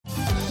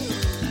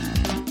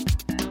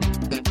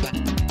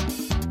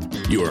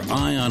Your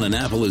Eye on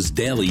Annapolis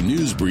daily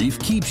news brief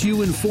keeps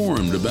you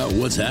informed about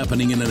what's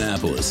happening in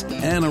Annapolis,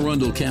 Anne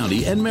Arundel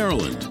County, and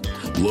Maryland.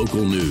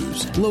 Local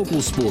news,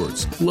 local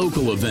sports,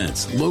 local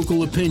events,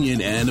 local opinion,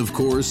 and, of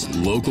course,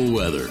 local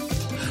weather.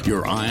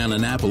 Your Eye on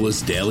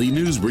Annapolis daily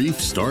news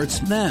brief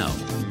starts now.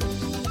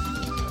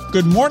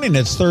 Good morning.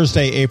 It's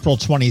Thursday, April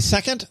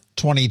 22nd,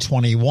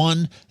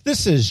 2021.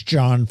 This is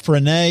John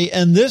Frenaye,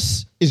 and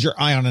this is your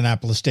Eye on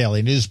Annapolis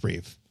daily news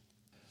brief.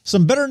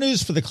 Some better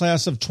news for the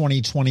class of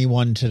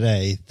 2021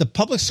 today. The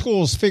public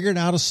schools figured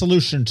out a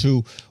solution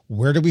to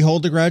where do we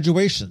hold the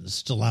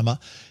graduations dilemma,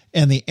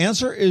 and the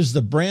answer is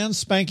the brand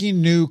spanking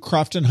new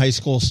Crofton High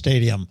School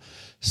Stadium.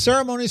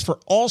 Ceremonies for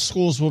all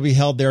schools will be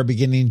held there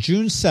beginning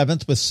June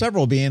 7th, with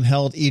several being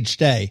held each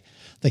day.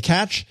 The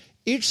catch?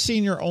 Each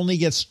senior only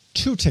gets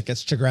 2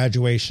 tickets to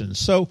graduation.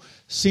 So,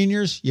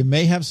 seniors, you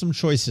may have some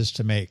choices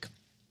to make.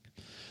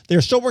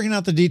 They're still working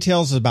out the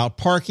details about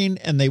parking,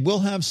 and they will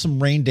have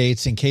some rain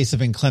dates in case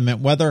of inclement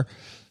weather.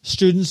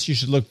 Students, you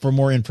should look for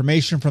more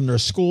information from their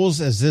schools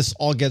as this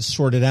all gets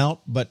sorted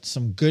out, but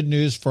some good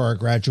news for our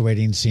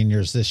graduating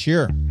seniors this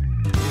year.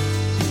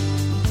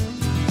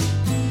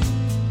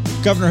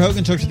 Governor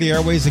Hogan took to the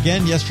airways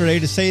again yesterday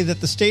to say that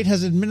the state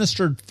has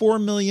administered 4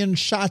 million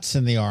shots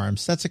in the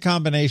arms. That's a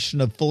combination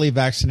of fully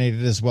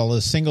vaccinated as well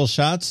as single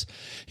shots.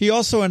 He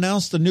also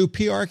announced the new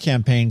PR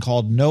campaign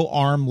called No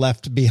Arm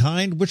Left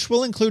Behind, which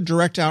will include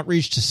direct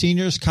outreach to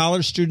seniors,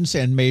 college students,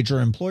 and major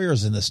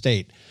employers in the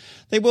state.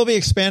 They will be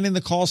expanding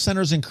the call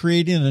centers and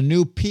creating a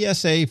new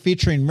PSA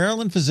featuring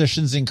Maryland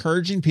physicians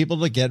encouraging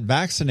people to get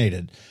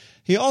vaccinated.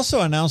 He also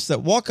announced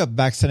that walk-up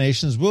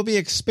vaccinations will be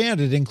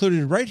expanded,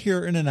 included right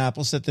here in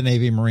Annapolis at the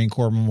Navy Marine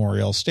Corps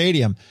Memorial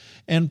Stadium.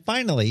 And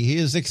finally, he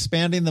is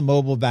expanding the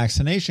mobile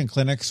vaccination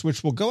clinics,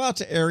 which will go out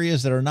to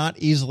areas that are not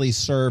easily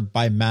served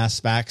by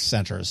mass vac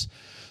centers.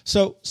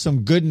 So,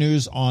 some good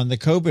news on the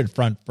COVID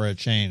front for a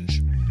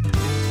change.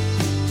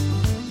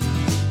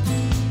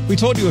 We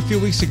told you a few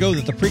weeks ago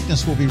that the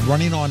Preakness will be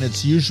running on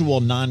its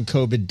usual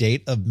non-COVID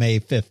date of May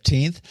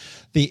 15th.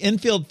 The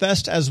Infield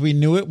Fest, as we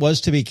knew it,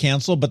 was to be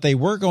canceled, but they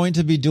were going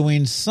to be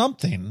doing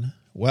something.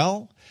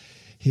 Well,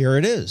 here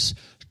it is.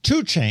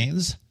 2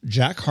 Chainz,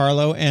 Jack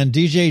Harlow, and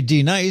DJ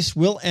D-Nice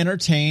will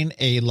entertain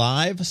a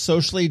live,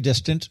 socially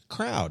distant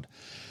crowd.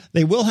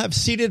 They will have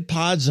seated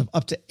pods of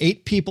up to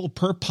 8 people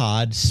per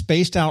pod,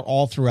 spaced out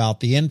all throughout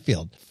the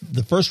infield.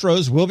 The first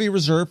rows will be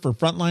reserved for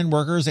frontline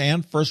workers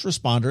and first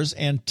responders,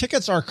 and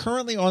tickets are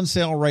currently on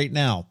sale right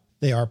now.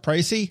 They are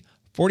pricey,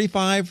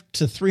 $45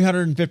 to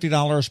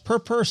 $350 per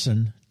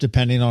person,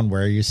 depending on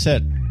where you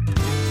sit.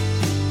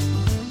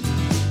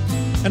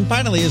 And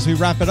finally, as we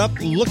wrap it up,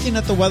 looking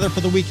at the weather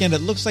for the weekend,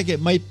 it looks like it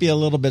might be a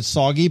little bit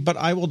soggy, but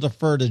I will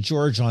defer to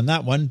George on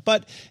that one.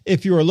 But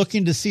if you are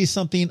looking to see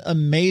something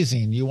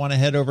amazing, you want to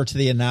head over to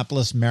the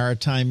Annapolis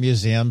Maritime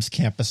Museum's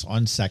campus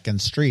on 2nd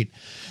Street.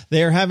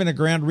 They are having a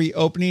grand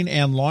reopening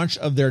and launch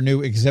of their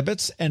new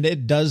exhibits, and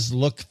it does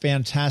look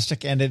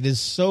fantastic, and it is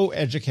so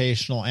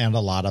educational and a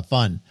lot of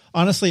fun.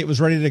 Honestly, it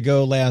was ready to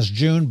go last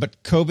June,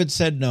 but COVID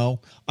said no.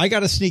 I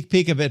got a sneak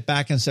peek of it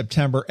back in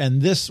September,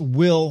 and this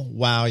will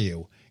wow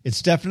you.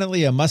 It's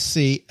definitely a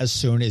must-see as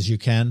soon as you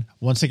can.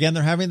 Once again,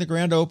 they're having the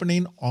grand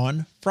opening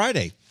on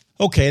Friday.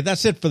 Okay,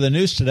 that's it for the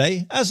news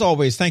today. As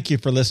always, thank you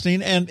for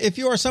listening. And if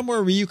you are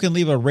somewhere where you can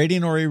leave a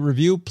rating or a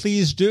review,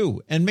 please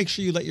do. And make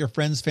sure you let your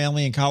friends,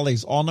 family, and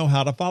colleagues all know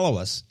how to follow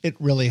us. It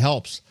really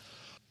helps.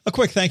 A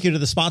quick thank you to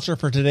the sponsor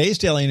for today's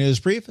Daily News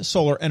Brief,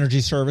 Solar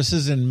Energy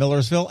Services in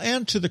Millersville,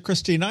 and to the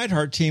Christy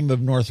Neidhart team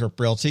of Northrop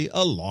Realty,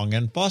 a Long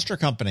 & Foster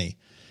company.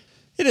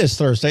 It is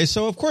Thursday,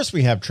 so of course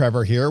we have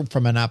Trevor here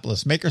from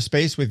Annapolis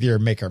Makerspace with your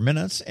Maker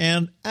Minutes.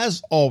 And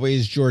as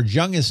always, George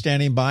Young is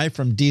standing by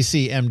from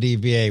DC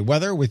MDVA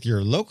Weather with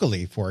your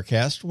locally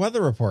forecast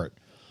weather report.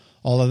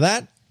 All of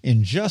that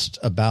in just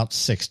about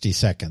 60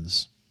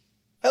 seconds.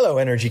 Hello,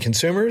 energy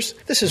consumers.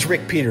 This is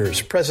Rick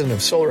Peters, president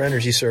of Solar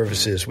Energy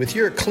Services, with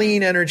your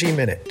Clean Energy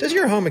Minute. Does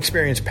your home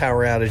experience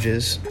power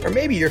outages? Or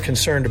maybe you're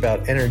concerned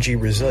about energy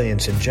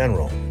resilience in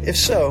general? If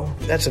so,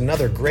 that's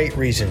another great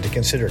reason to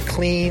consider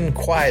clean,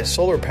 quiet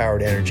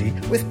solar-powered energy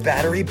with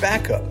battery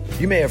backup.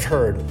 You may have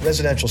heard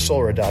residential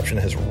solar adoption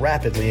has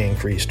rapidly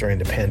increased during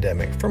the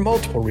pandemic for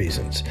multiple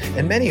reasons,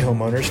 and many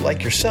homeowners,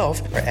 like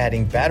yourself, are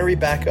adding battery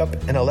backup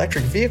and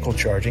electric vehicle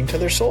charging to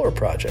their solar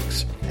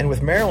projects. And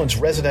with Maryland's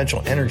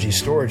residential energy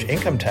storage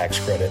income tax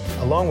credit,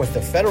 along with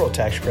the federal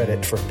tax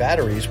credit for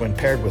batteries when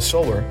paired with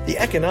solar, the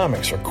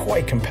economics are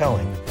quite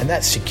compelling, and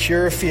that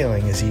secure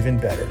feeling is even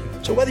better.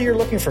 So whether you're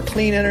looking for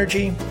clean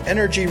energy,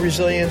 energy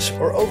resilience,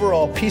 or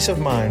overall peace of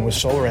mind with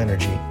solar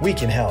energy, we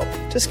can help.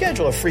 To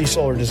schedule a free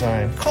solar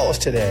design, call us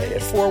today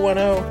at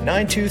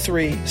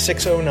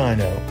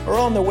 410-923-6090 or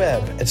on the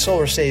web at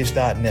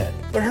solarsaves.net.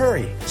 But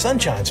hurry,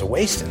 sunshine's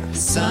a-wasting.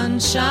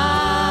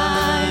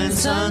 Sunshine,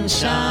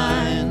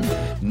 sunshine,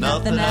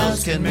 nothing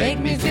else can make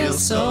me feel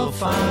so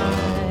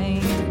fine.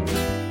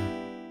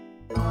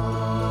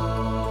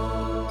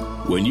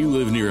 When you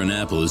live near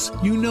Annapolis,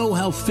 you know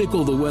how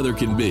fickle the weather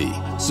can be,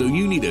 so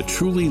you need a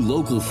truly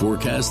local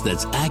forecast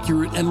that's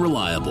accurate and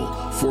reliable.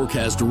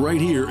 Forecast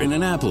right here in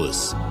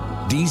Annapolis.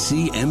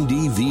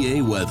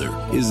 DCMDVA weather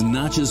is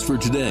not just for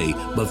today,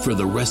 but for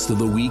the rest of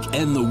the week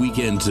and the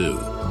weekend too.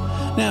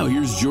 Now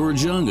here's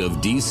George Young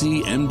of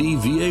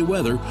DCMDVA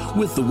weather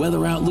with the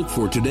weather outlook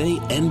for today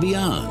and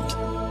beyond.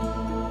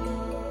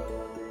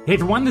 Hey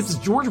everyone, this is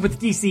George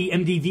with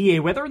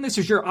DCMDVA weather, and this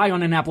is your Eye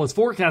on Annapolis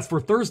forecast for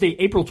Thursday,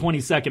 April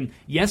 22nd.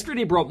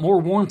 Yesterday brought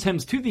more warm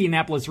temps to the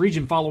Annapolis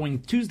region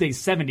following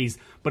Tuesday's 70s,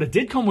 but it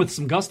did come with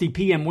some gusty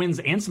PM winds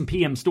and some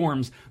PM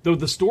storms, though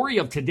the story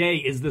of today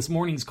is this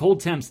morning's cold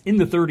temps in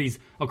the 30s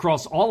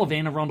across all of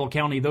Anne Arundel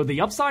County, though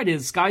the upside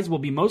is skies will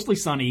be mostly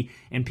sunny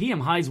and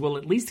PM highs will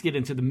at least get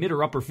into the mid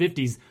or upper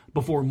 50s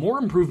before more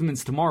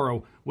improvements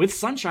tomorrow, with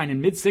sunshine in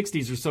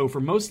mid-60s or so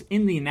for most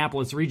in the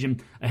Annapolis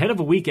region ahead of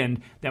a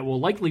weekend that will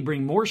likely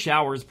bring more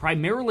showers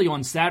primarily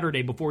on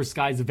Saturday before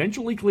skies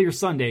eventually clear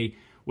Sunday,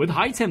 with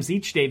high temps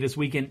each day this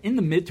weekend in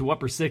the mid to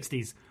upper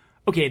 60s.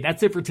 Okay,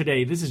 that's it for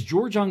today. This is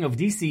George Young of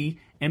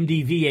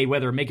DCMDVA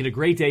weather. Make it a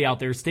great day out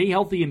there. Stay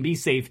healthy and be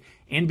safe,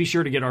 and be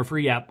sure to get our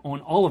free app on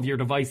all of your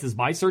devices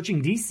by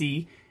searching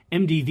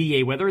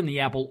DCMDVA weather in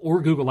the Apple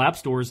or Google App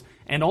Stores,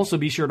 and also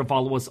be sure to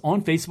follow us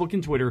on Facebook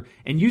and Twitter,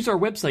 and use our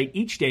website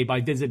each day by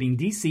visiting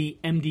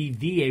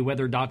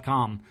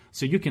DCMDVAweather.com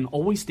so you can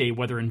always stay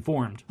weather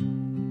informed.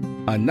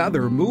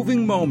 Another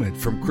moving moment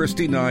from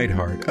Christy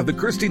Neidhart of the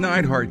Christy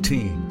Neidhart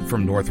team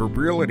from Northrop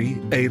Realty,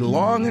 a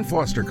Long and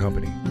Foster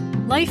company.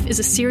 Life is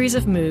a series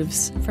of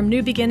moves, from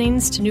new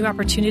beginnings to new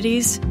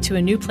opportunities to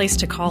a new place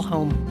to call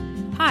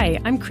home.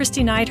 Hi, I'm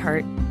Christy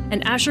Neidhart,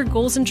 and as your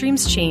goals and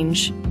dreams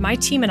change, my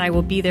team and I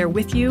will be there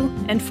with you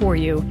and for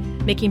you,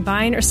 making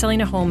buying or selling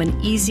a home an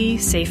easy,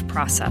 safe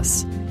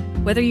process.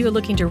 Whether you are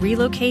looking to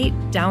relocate,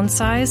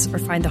 downsize, or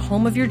find the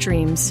home of your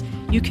dreams,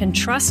 you can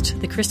trust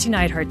the Christy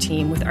Neidhart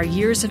team with our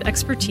years of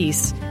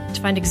expertise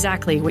to find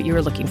exactly what you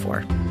are looking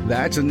for.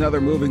 That's another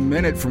moving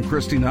minute from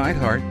Christy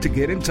Neidhart. To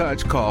get in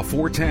touch, call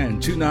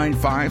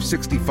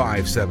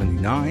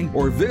 410-295-6579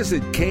 or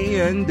visit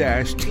kn-team.com.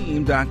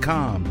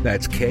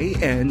 That's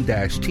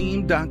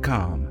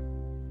kn-team.com.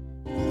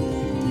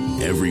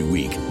 Every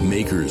week,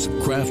 makers,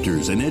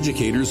 crafters, and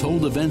educators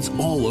hold events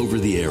all over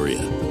the area.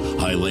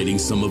 Highlighting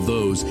some of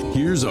those,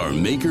 here's our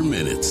Maker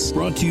Minutes,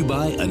 brought to you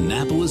by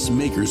Annapolis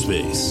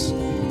Makerspace.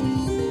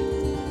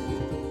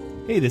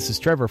 Hey, this is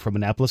Trevor from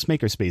Annapolis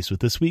Makerspace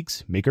with this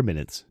week's Maker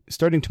Minutes.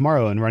 Starting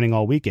tomorrow and running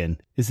all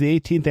weekend is the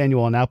 18th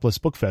Annual Annapolis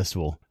Book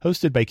Festival,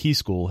 hosted by Key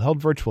School,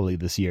 held virtually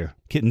this year.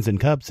 Kittens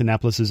and Cups,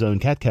 Annapolis' own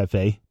cat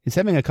cafe, is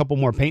having a couple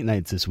more paint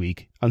nights this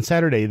week. On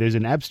Saturday, there's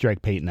an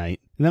abstract paint night,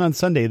 and then on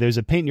Sunday, there's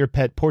a Paint Your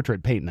Pet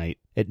portrait paint night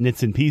at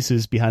Knits and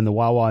Pieces behind the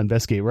Wawa on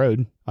Bestgate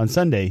Road. On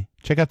Sunday,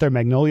 check out their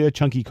Magnolia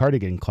Chunky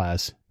Cardigan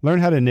class. Learn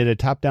how to knit a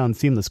top-down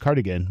seamless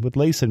cardigan with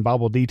lace and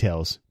bobble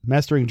details,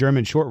 mastering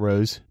German short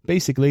rows,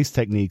 basic lace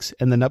techniques,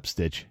 and the nup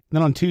stitch.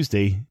 Then on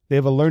Tuesday, they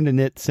have a Learn to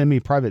Knit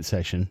semi-private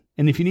session.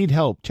 And if you need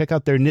help, check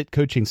out their knit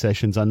coaching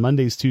sessions on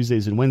Mondays,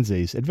 Tuesdays, and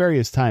Wednesdays at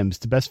various times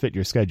to best fit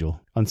your schedule.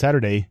 On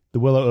Saturday, the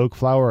Willow Oak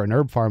Flower and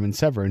Herb Farm in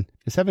Severn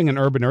is having an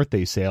Urban Earth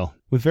Day sale.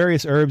 With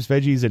various herbs,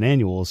 veggies, and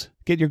annuals,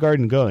 get your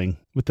garden going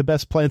with the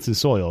best plants and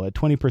soil at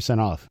 20%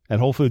 off. At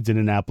Whole Foods in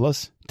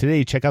Annapolis,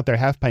 today check out their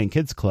Half Pint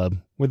Kids Club,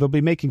 where they'll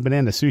be making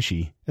banana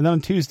sushi. And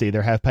on Tuesday,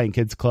 their Half Pint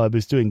Kids Club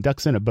is doing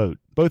Ducks in a Boat,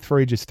 both for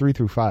ages 3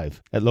 through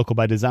 5. At Local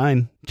by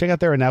Design, check out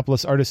their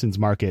Annapolis Artisans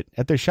Market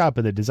at their shop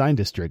in the Design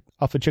District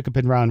off of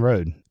Chickapin Round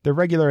Road. Their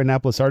regular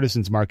Annapolis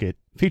Artisans Market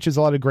features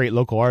a lot of great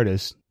local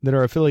artists that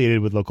are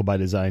affiliated with Local by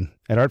Design.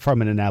 At Art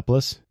Farm in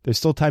Annapolis, there's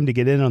still time to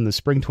get in on the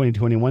spring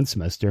 2021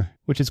 semester,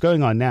 which is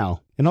going on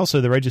now. And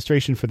also the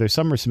registration for their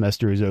summer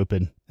semester is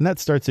open, and that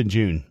starts in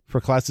June. For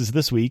classes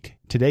this week,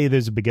 today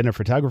there's a beginner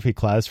photography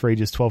class for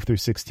ages 12 through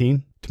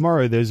 16.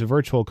 Tomorrow there's a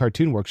virtual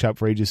cartoon workshop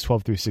for ages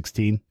 12 through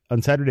 16.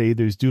 On Saturday,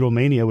 there's Doodle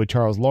Mania with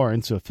Charles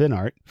Lawrence of Fin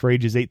Art for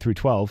ages 8 through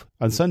 12.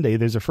 On Sunday,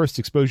 there's a first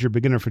exposure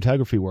beginner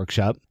photography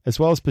workshop, as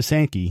well as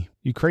Pisanki,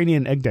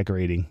 Ukrainian egg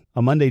decorating.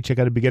 On Monday, check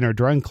out a beginner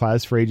drawing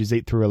class for ages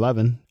 8 through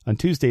 11. On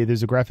Tuesday,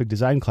 there's a graphic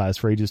design class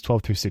for ages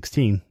 12 through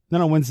 16.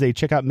 Then on Wednesday,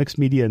 check out mixed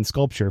media and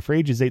sculpture for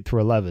ages 8 through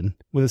 11,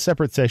 with a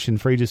separate session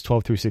for ages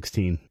 12 through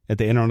 16. At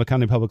the Anne Arundel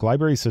County Public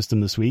Library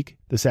System this week,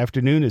 this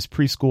afternoon is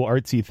Preschool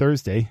Artsy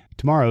Thursday.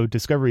 Tomorrow,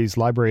 Discovery's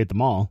Library at the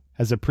Mall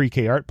has a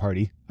pre-K art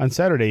party. On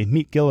Saturday,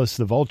 meet Gillis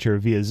the Vulture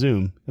via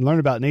Zoom and learn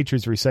about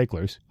nature's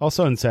recyclers.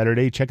 Also on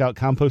Saturday, check out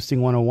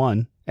Composting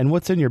 101 and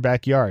What's in Your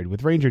Backyard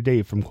with Ranger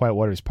Dave from Quiet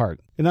Waters Park.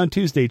 And on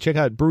Tuesday, check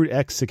out Brood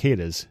X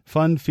Cicadas,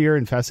 Fun, Fear,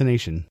 and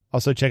Fascination.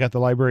 Also check out the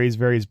library's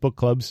various book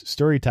clubs,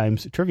 story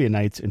times, trivia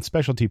nights, and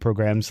specialty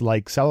programs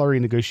like Salary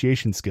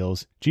Negotiation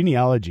Skills,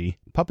 Genealogy,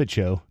 Puppet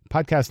Show,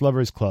 Podcast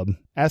Lovers Club,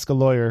 Ask a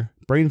Lawyer,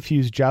 Brain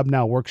Fuse Job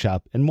Now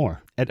Workshop, and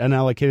more. At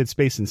Unallocated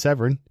Space in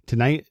Severn,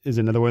 Tonight is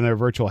another one of their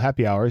virtual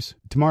happy hours.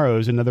 Tomorrow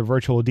is another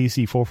virtual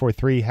DC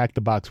 443 Hack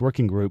the Box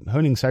working group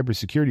honing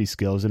cybersecurity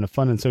skills in a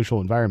fun and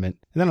social environment.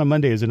 And then on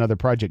Monday is another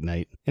project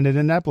night. And at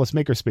Annapolis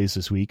Makerspace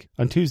this week,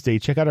 on Tuesday,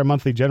 check out our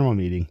monthly general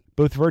meeting,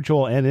 both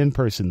virtual and in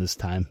person this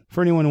time,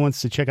 for anyone who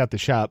wants to check out the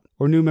shop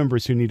or new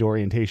members who need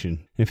orientation.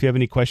 And if you have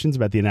any questions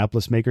about the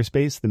Annapolis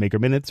Makerspace, the Maker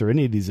Minutes, or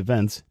any of these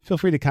events, feel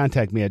free to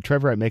contact me at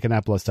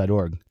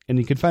trevor@makeannapolis.org. And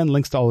you can find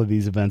links to all of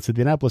these events at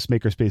the Annapolis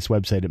Makerspace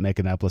website at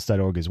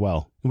makeannapolis.org as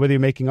well. And whether you're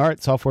making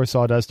art, software,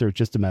 sawdust, or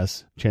just a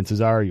mess,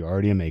 chances are you're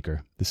already a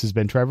maker. This has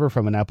been Trevor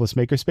from Annapolis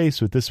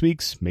Makerspace with this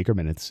week's Maker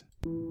Minutes.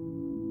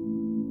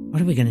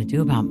 What are we going to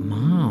do about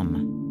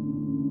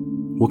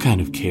Mom? What kind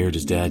of care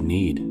does Dad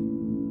need?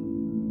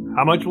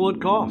 How much will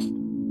it cost?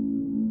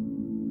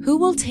 Who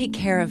will take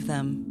care of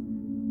them?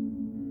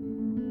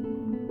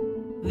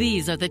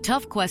 These are the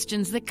tough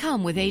questions that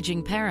come with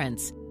aging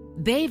parents.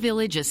 Bay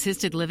Village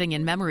Assisted Living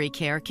and Memory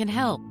Care can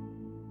help.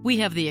 We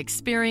have the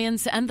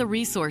experience and the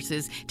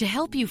resources to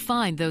help you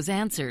find those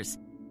answers.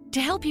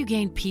 To help you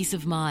gain peace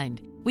of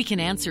mind, we can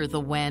answer the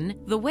when,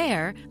 the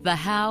where, the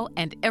how,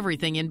 and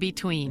everything in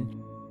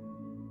between.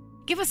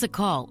 Give us a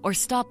call or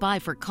stop by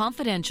for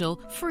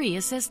confidential, free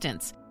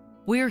assistance.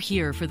 We're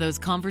here for those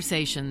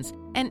conversations,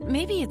 and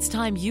maybe it's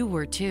time you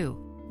were too.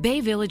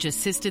 Bay Village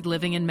Assisted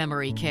Living and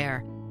Memory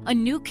Care, a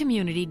new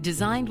community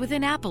designed with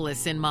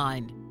Annapolis in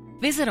mind.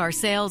 Visit our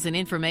Sales and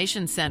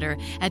Information Center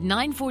at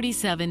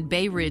 947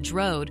 Bay Ridge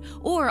Road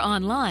or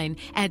online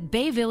at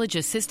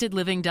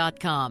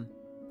bayvillageassistedliving.com.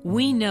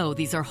 We know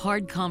these are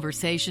hard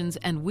conversations,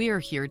 and we're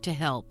here to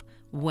help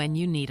when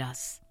you need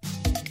us.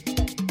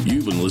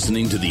 You've been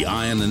listening to the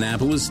Eye on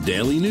Annapolis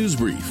Daily News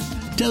Brief.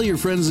 Tell your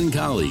friends and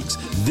colleagues,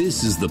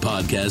 this is the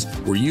podcast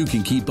where you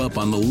can keep up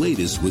on the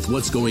latest with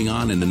what's going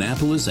on in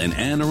Annapolis and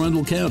Anne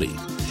Arundel County.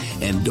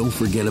 And don't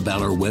forget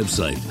about our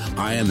website,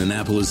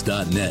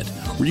 eyeonannapolis.net,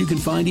 where you can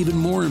find even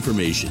more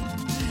information.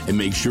 And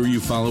make sure you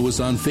follow us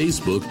on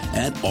Facebook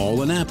at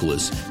All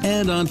Annapolis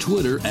and on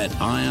Twitter at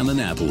Eye on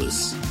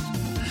Annapolis.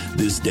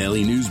 This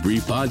Daily News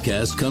Brief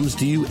podcast comes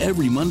to you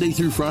every Monday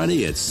through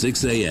Friday at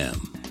 6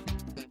 a.m.